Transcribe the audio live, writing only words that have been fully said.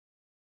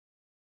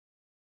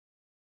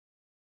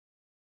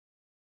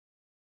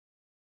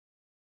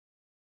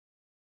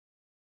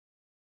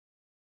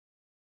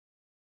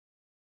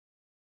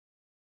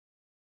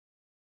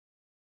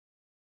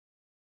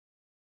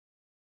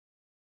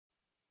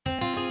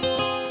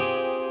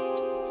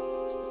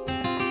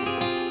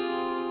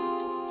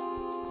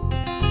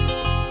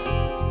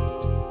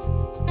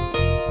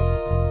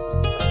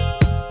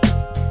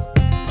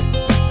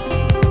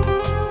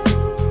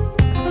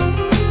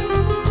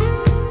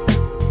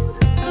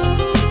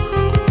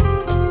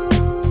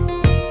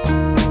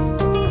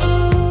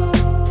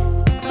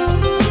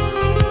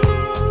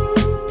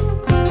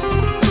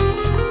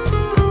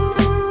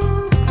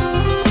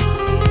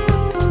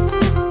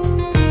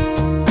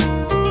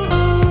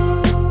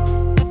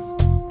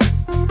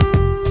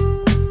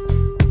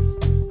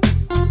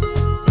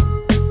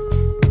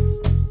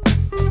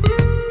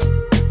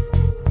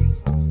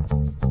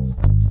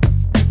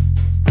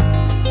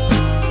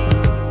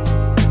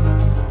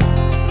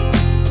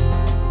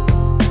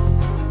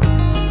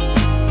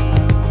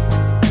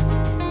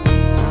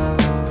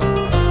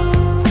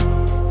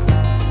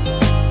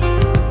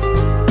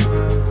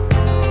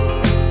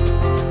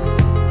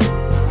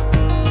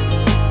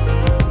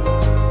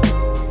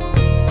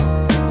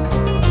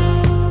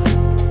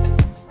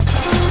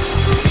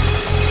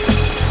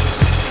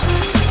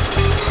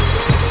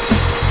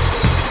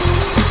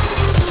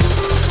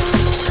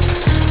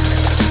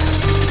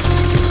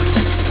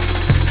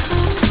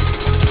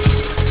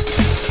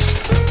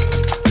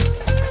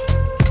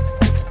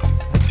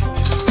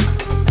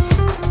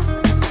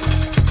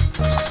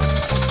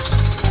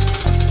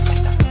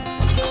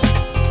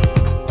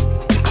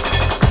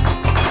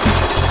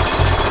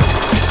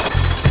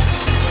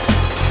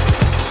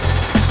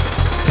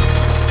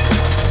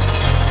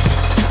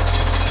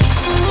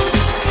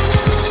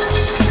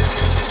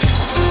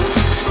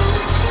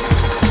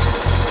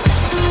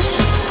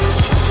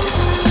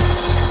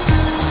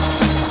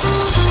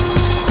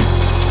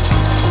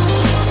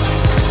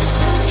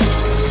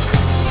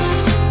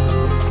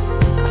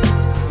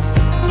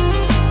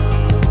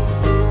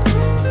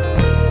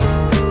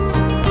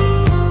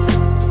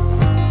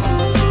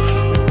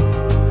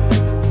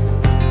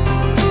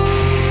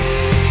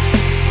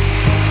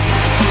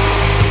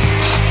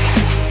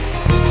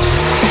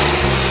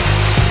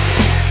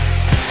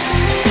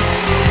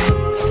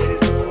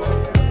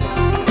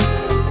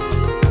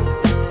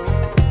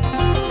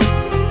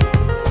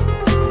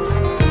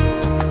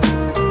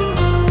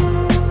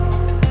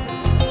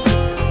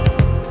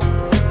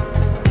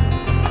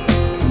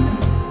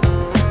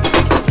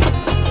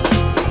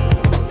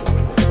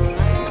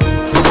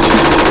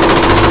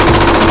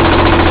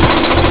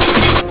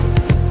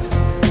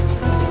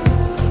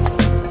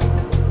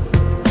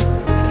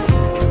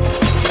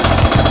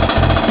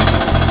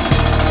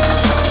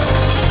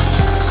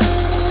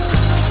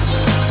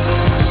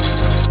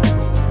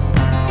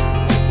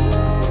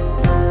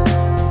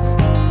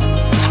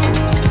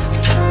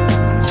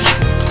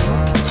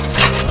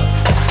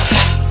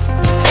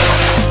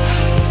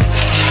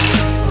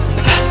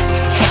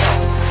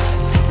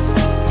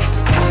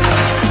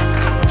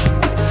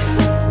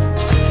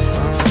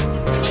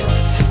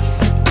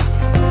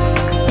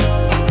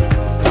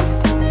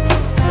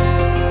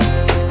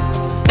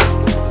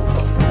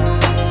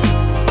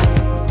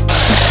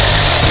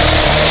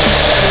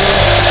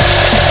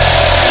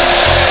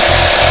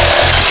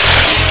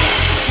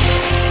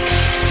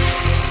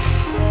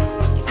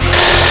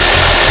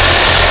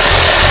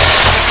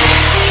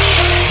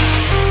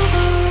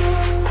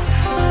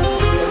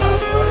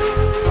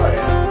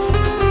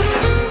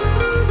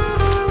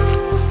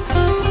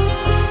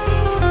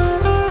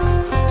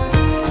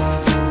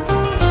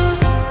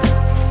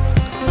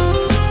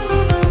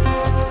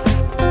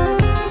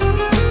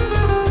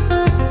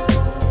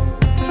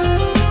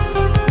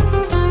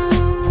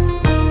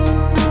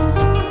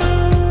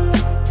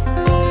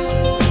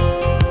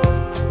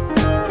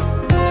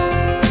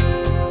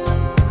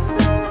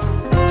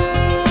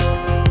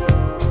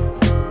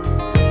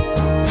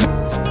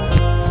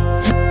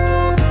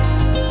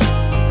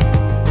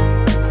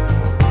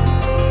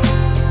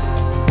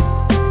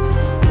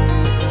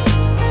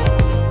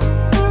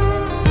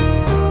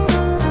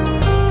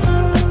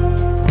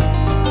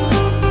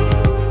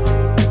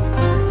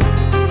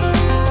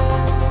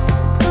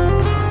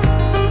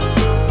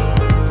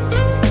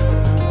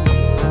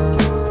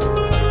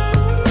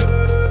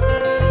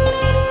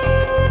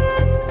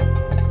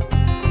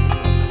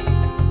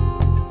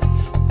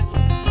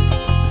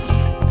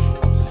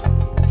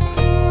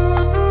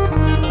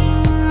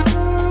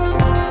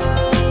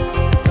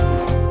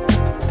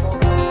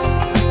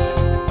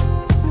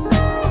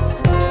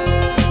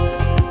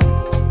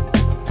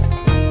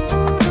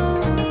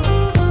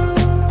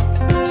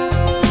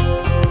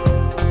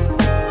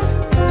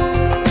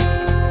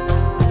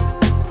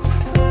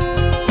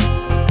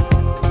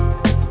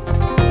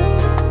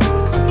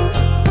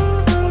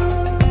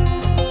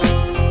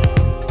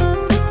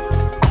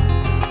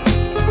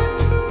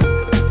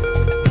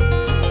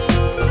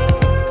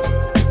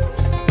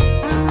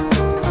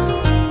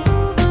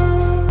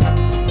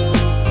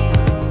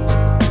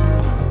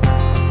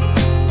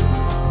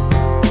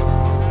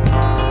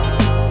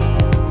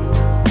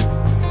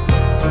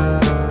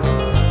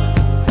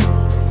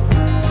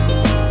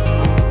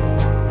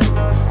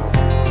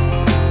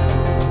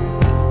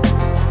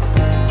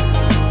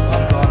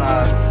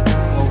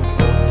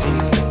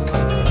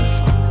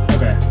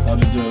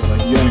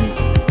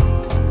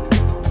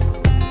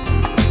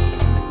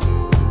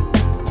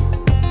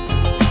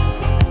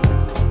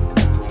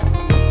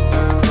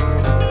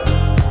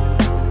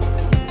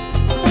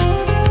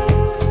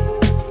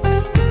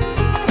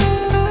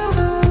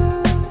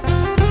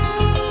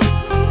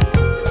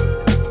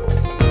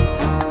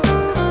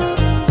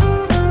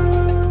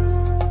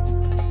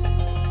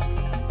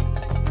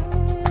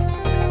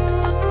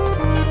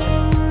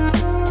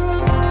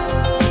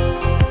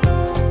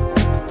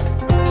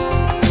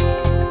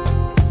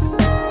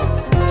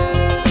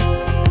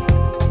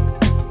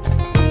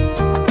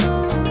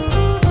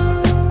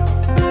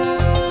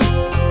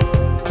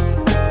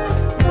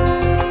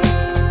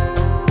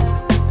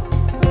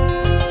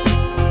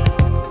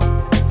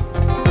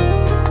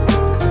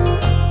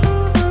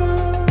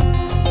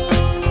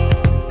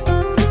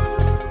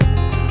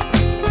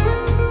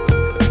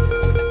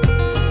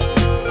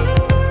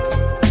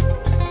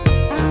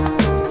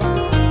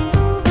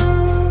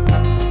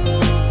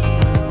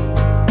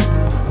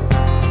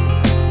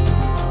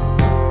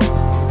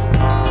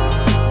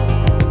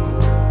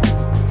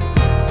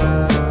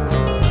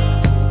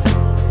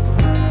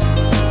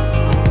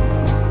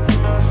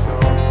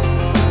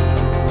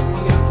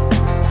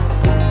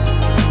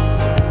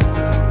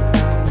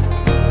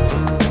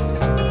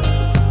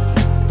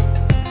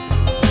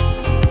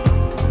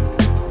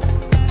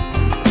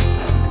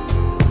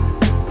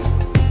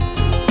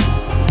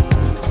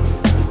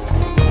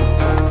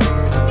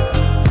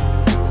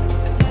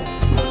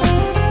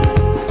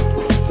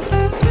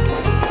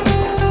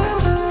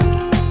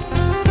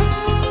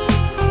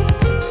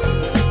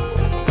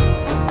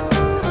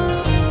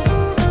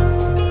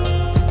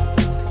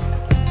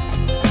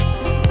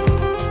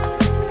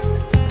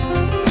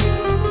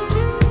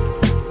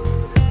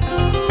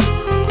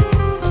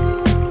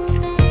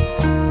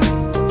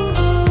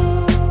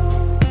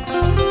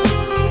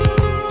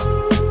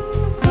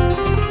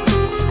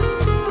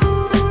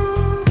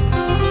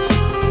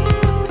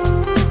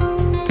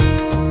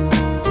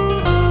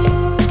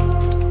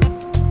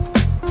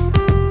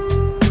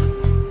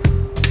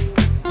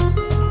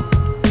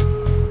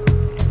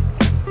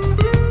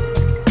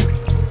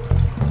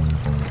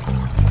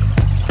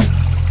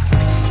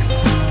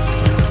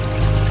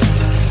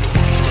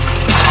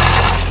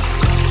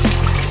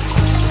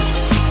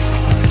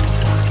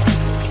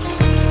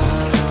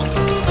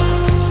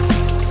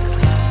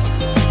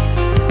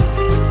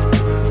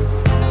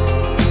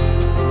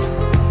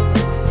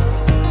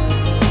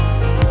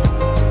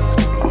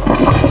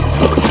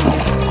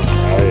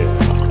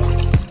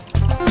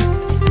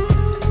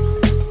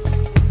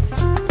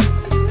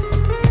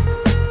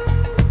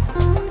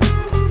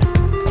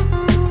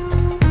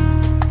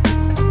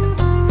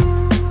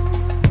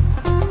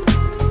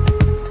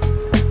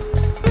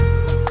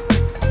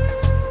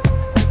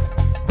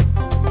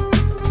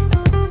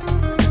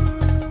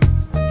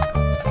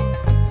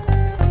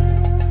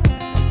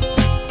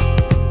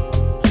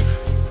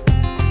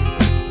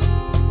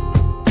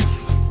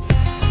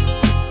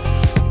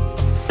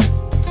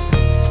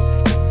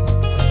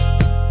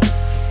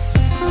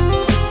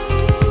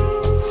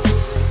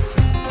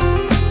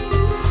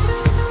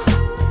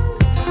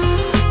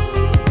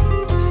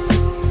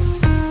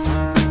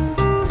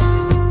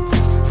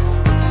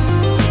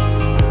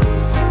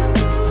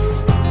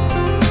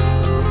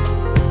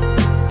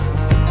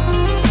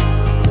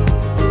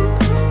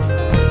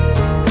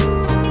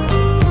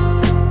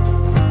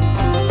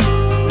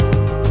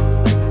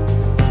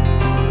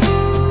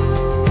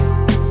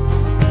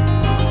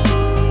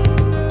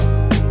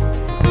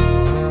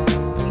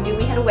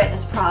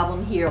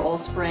problem here all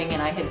spring,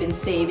 and I had been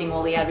saving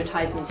all the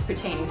advertisements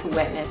pertaining to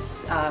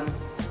wetness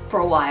for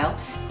a while.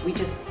 We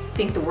just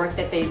think the work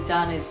that they've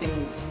done has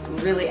been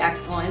really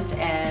excellent,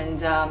 and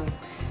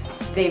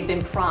they've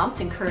been prompt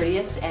and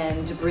courteous,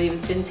 and debris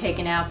has been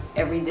taken out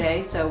every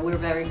day, so we're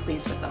very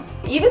pleased with them.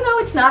 Even though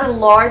it's not a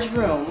large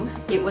room,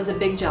 it was a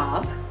big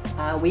job.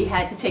 We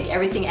had to take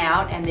everything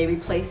out, and they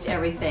replaced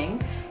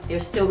everything. They're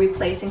still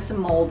replacing some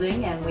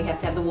molding, and we have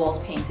to have the walls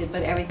painted,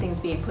 but everything's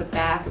being put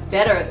back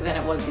better than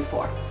it was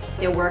before.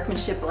 Their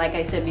workmanship, like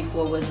I said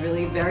before, was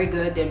really very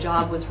good. Their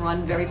job was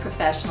run very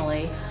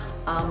professionally.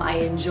 I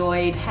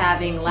enjoyed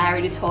having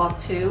Larry to talk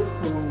to,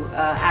 who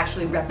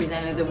actually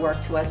represented the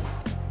work to us.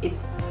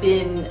 It's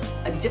been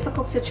a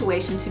difficult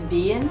situation to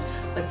be in,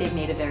 but they've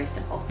made it very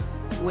simple.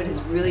 What has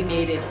really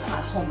made it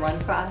a home run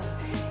for us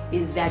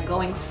is that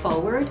going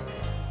forward,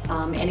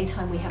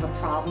 anytime we have a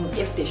problem,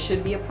 if there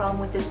should be a problem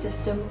with this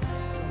system,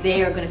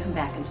 they are going to come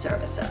back and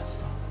service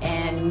us.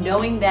 And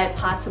knowing that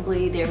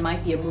possibly there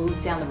might be a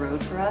move down the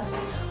road for us,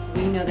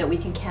 we know that we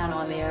can count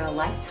on their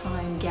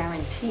lifetime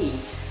guarantee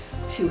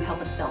to help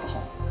us sell the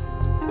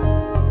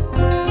home.